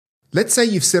Let's say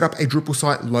you've set up a Drupal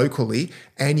site locally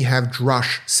and you have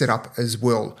Drush set up as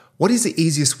well. What is the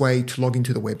easiest way to log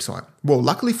into the website? Well,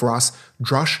 luckily for us,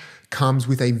 Drush comes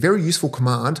with a very useful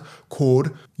command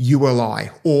called ULI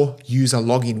or user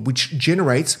login, which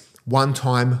generates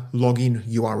one-time login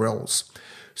URLs.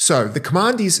 So the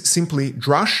command is simply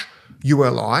drush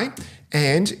ULI.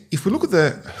 And if we look at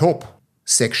the help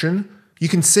section, you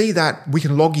can see that we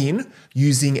can log in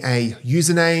using a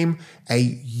username,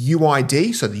 a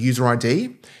UID, so the user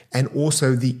ID, and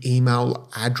also the email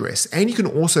address. And you can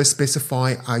also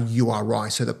specify a URI,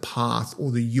 so the path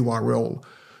or the URL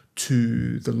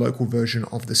to the local version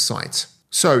of the site.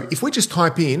 So if we just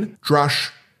type in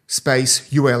drush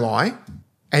space ULI,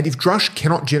 and if Drush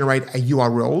cannot generate a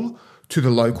URL to the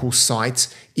local site,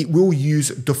 it will use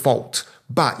default,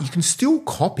 but you can still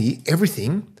copy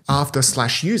everything after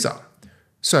 /user.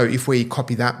 So if we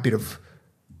copy that bit of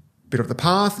the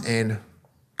path and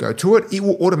go to it, it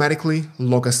will automatically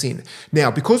log us in.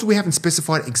 Now, because we haven't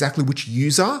specified exactly which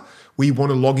user we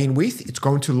want to log in with, it's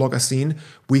going to log us in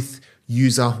with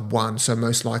user 1, so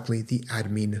most likely the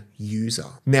admin user.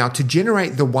 Now, to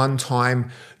generate the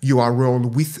one-time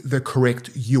URL with the correct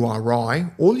URI,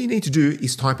 all you need to do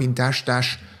is type in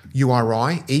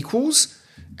 --URI equals,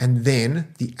 and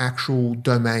then the actual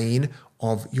domain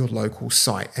of your local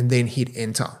site, and then hit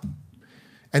enter.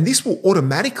 And this will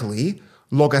automatically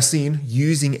log us in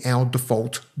using our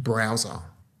default browser.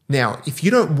 Now, if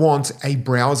you don't want a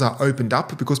browser opened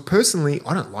up, because personally,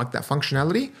 I don't like that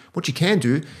functionality, what you can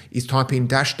do is type in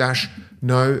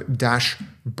 --no-browser,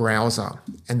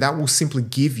 and that will simply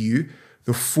give you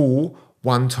the full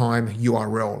one-time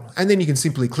URL. And then you can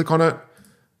simply click on it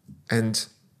and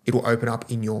it will open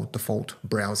up in your default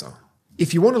browser.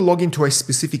 If you want to log into a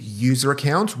specific user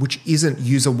account, which isn't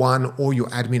user 1 or your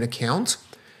admin account,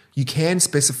 you can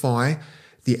specify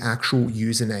the actual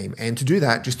username. And to do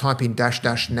that, just type in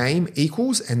 --name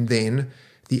equals and then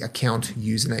the account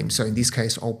username. So in this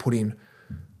case, I'll put in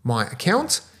my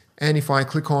account. And if I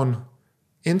click on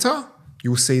enter,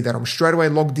 you'll see that I'm straight away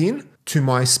logged in to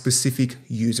my specific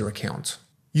user account.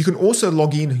 You can also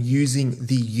log in using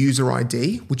the user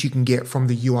ID, which you can get from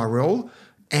the URL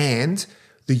and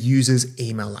the user's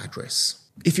email address.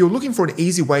 If you're looking for an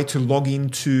easy way to log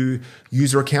into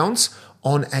user accounts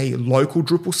on a local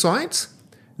Drupal site,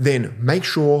 then make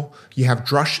sure you have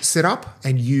Drush set up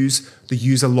and use the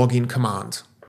user login command.